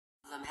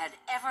them had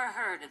ever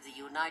heard of the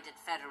United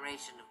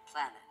Federation of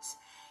Planets.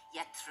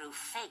 Yet through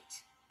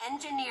fate,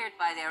 engineered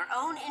by their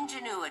own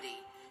ingenuity,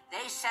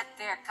 they set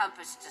their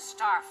compass to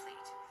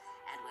Starfleet.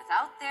 And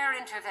without their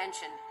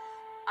intervention,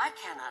 I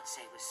cannot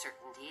say with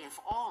certainty if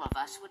all of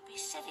us would be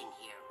sitting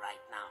here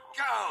right now.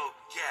 Go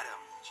get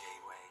him,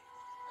 Janeway.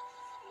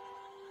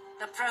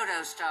 The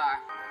Protostar.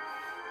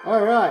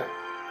 All right.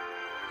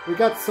 We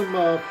got some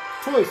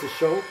toys to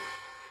show.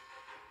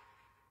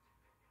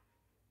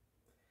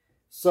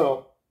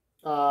 So,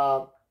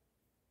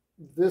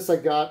 this I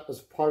got as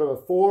part of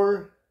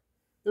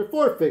they're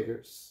 4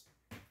 figures.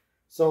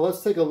 So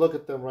let's take a look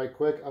at them right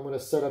quick. I'm going to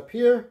set up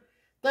here.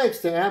 Thanks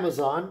to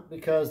Amazon,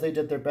 because they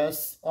did their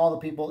best. All the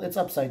people, it's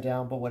upside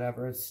down, but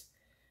whatever.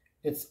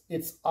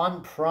 It's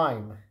on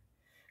Prime.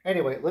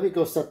 Anyway, let me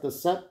go set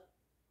this up.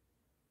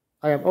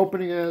 I am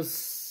opening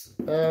as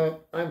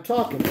I'm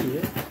talking to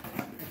you.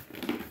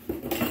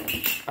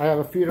 I have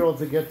a funeral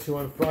to get to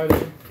on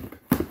Friday.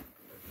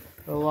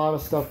 A lot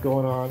of stuff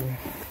going on.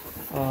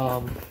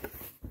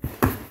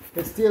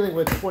 It's dealing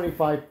with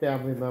 25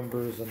 family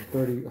members and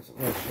 30.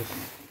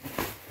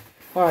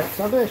 Alright,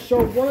 so I'm going to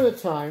show one at a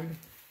time.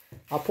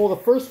 I'll pull the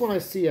first one I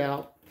see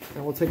out,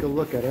 and we'll take a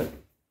look at it.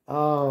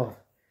 Oh,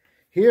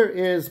 here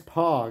is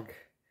Pog.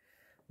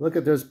 Look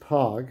at this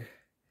Pog.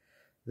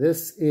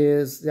 This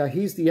is, yeah,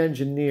 he's the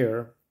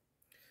engineer.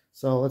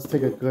 So let's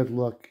take a good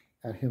look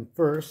at him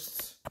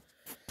first.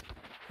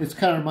 This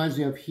kind of reminds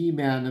me of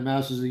He-Man, the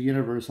Masters of the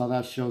Universe, how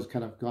that show's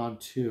kind of gone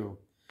too.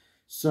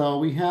 So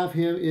we have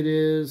him, it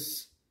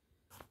is,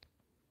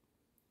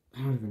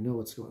 I don't even know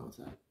what's going on with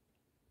that.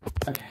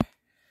 Okay,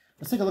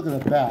 let's take a look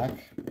at the back.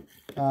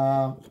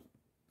 Oh,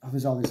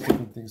 there's all these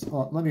different things.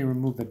 Oh, let me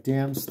remove the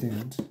damn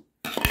stand.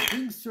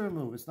 Things to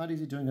remove. It's not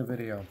easy doing a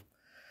video.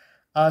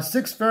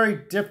 6 very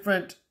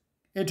different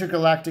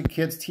intergalactic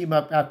kids team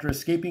up after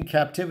escaping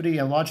captivity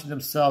and launching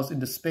themselves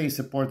into space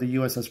aboard the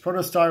USS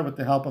Protostar with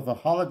the help of a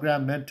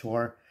hologram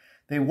mentor.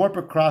 They warp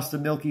across the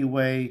Milky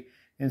Way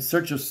in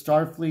search of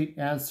Starfleet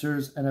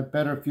answers and a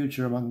better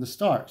future among the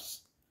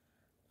stars.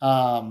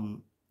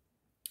 And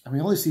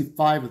we only see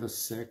 5 of the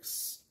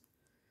 6.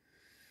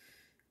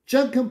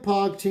 Junkum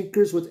Pog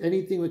tinkers with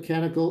anything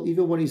mechanical,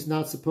 even when he's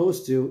not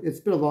supposed to. It's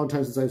been a long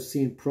time since I've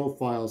seen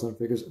profiles on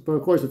figures, but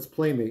of course it's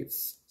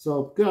Playmates.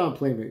 So good on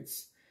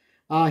Playmates.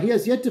 He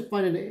has yet to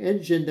find an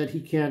engine that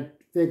he can't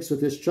fix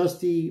with his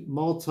trusty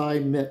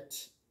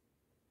multi-mitt.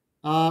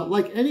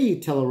 Like any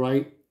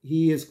Tellarite,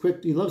 he is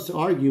quick. He loves to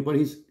argue, but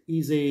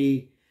he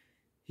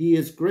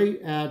is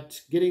great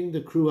at getting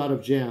the crew out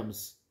of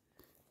jams.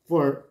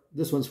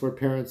 This one's for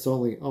parents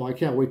only. Oh, I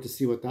can't wait to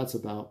see what that's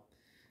about.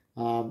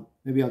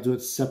 Maybe I'll do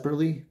it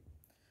separately,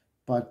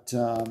 but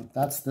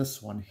that's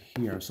this one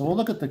here. So we'll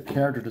look at the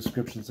character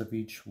descriptions of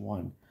each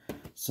one.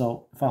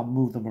 So if I'll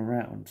move them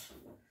around.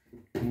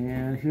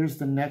 And here's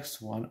the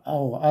next one.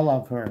 Oh, I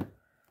love her.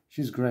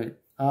 She's great.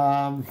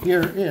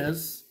 Here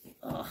is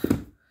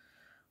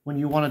when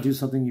you want to do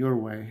something your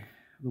way,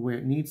 the way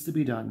it needs to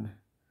be done.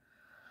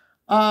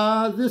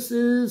 This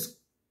is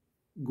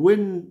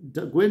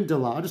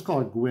Gwendolyn. I'll just call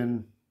her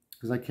Gwyn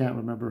because I can't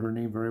remember her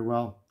name very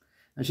well.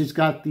 And she's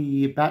got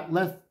the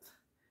Bat'leth,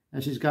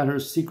 and she's got her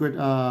secret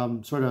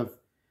sort of,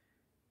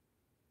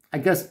 I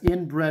guess,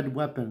 inbred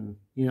weapon.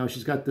 You know,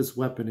 she's got this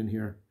weapon in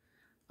here.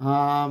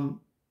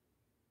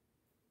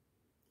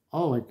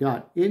 Oh my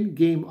God,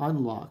 in-game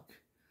unlock.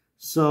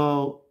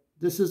 So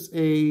this is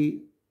a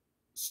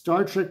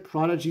Star Trek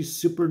Prodigy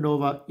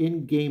Supernova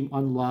in-game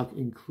unlock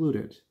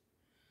included.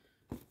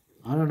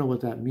 I don't know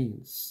what that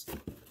means.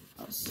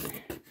 Let's see.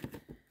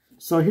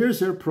 So here's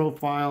her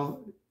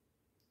profile.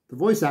 The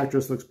voice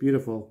actress looks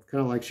beautiful.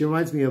 Kind of like, she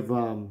reminds me of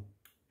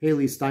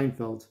Haley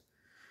Steinfeld.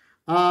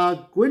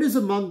 Gwyn is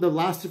among the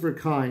last of her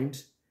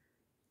kind.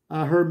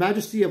 Her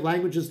majesty of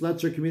languages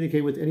lets her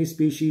communicate with any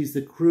species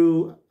the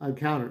crew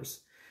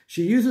encounters.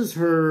 She uses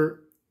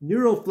her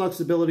neuroflux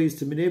abilities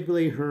to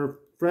manipulate her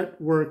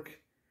fretwork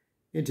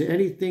into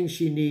anything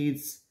she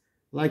needs,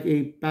 like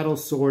a battle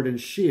sword and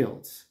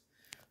shield.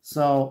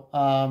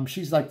 So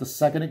she's like the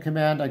second in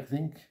command, I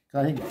think.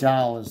 I think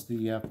Dal is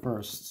the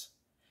first.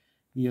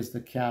 He is the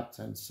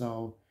captain.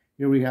 So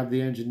here we have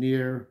the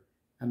engineer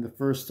and the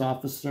first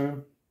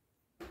officer.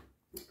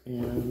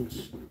 And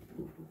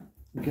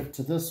we get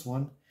to this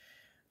one.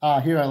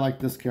 Here I like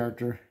this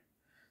character.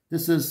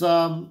 This is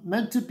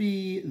meant to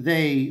be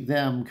they,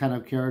 them kind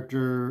of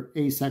character,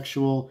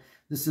 asexual.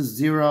 This is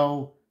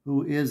Zero,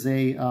 who is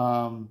a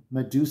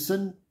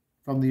Medusan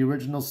from the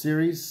original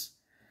series.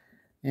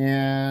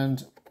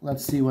 And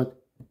let's see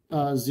what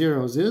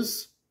Zero's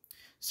is.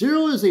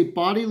 Zero is a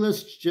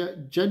bodiless,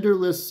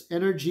 genderless,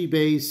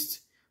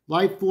 energy-based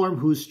life form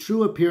whose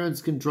true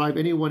appearance can drive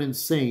anyone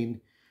insane.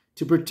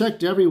 To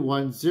protect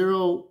everyone,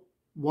 Zero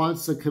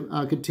wants a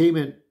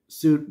containment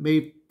suit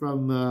made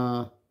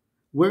from...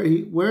 where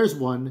he wears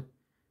one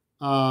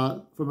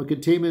from a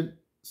containment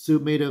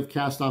suit made of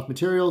cast-off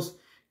materials.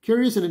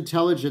 Curious and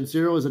intelligent,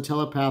 Zero is a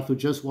telepath who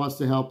just wants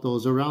to help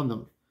those around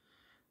them.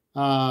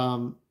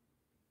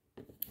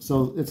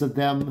 So it's a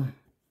them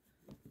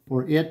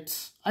or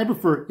it. I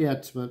prefer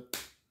it, but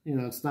you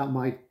know, it's not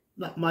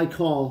my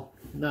call,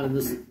 not in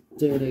this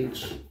day and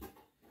age.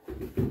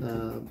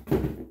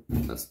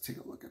 Let's take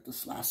a look at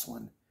this last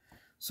one.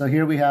 So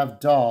here we have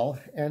Dahl,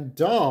 and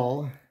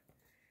Dahl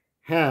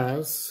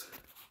has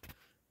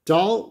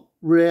Dahl,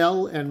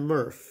 Rael, and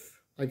Murph.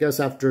 I guess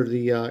after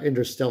the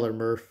Interstellar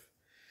Murph.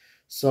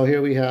 So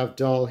here we have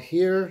Dahl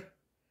here,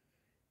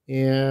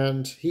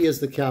 and he is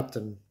the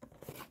captain.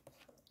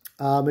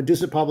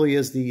 Medusa probably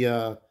is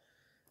the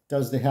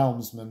does the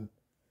helmsman.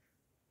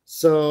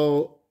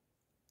 So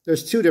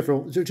there's two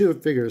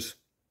different figures.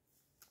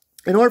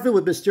 An orphan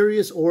with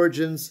mysterious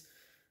origins,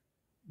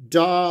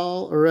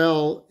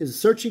 Dahl is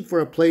searching for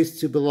a place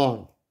to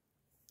belong.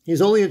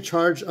 He's only in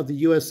charge of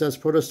the USS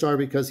Protostar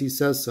because he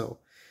says so.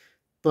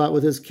 But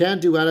with his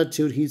can-do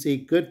attitude, he's a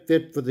good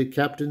fit for the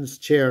captain's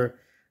chair.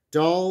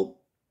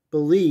 Dahl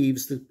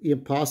believes the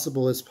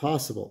impossible is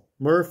possible.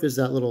 Murph is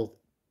that little...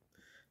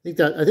 I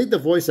think the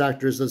voice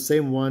actor is the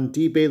same one,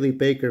 D. Bailey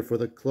Baker for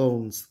the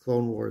Clone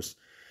Wars.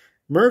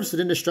 Murph's an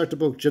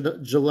indestructible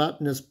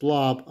gelatinous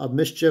blob of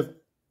mischief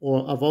or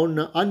of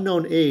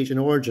unknown age and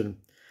origin.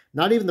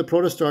 Not even the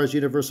Protostar's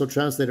universal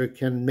translator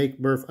can make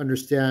Murph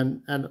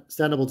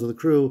understandable to the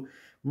crew.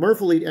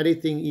 Murph will eat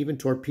anything, even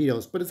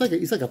torpedoes. But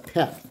he's like a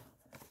pet.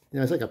 You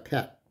know, it's like a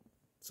pet.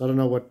 So I don't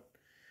know what...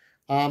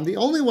 the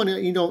only one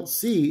that you don't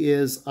see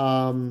is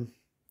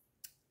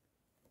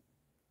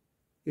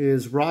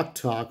Rock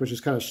Talk, which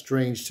is kind of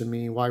strange to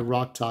me, why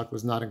Rock Talk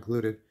was not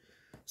included.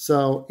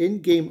 So,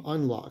 in-game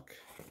unlock.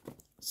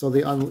 So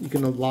you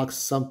can unlock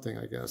something,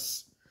 I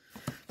guess.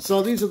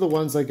 So these are the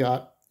ones I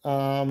got.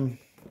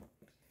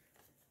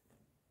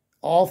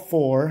 All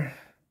four,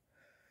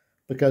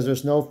 because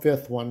there's no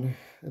fifth one.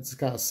 It's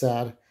kind of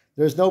sad.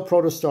 There's no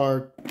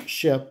Protostar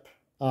ship.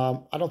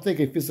 I don't think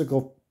a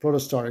physical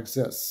Protostar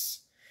exists.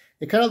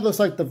 It kind of looks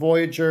like the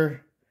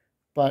Voyager,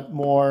 but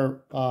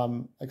more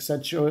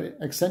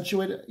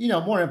accentuated, you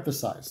know, more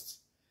emphasized.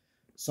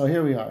 So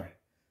here we are.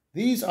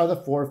 These are the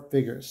four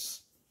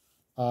figures.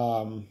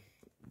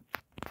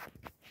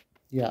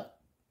 Yeah.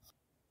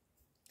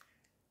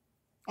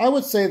 I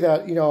would say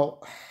that, you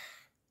know,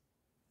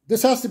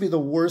 this has to be the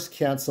worst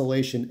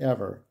cancellation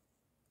ever.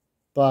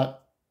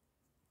 But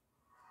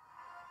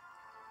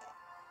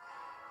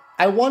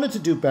I wanted to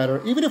do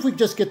better. Even if we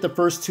just get the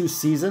first 2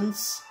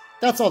 seasons,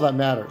 that's all that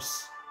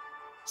matters.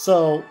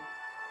 So,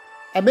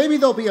 and maybe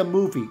there'll be a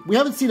movie. We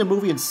haven't seen a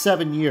movie in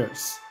 7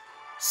 years.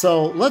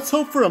 So let's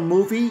hope for a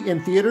movie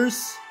in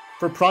theaters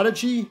for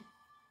Prodigy.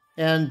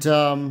 And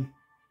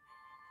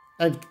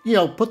you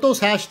know, put those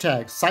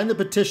hashtags. Sign the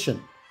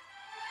petition.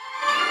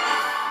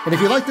 And if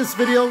you like this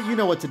video, you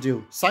know what to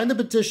do. Sign the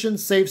petition,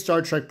 save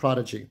Star Trek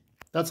Prodigy.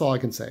 That's all I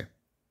can say.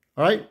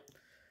 All right?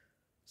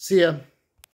 See ya.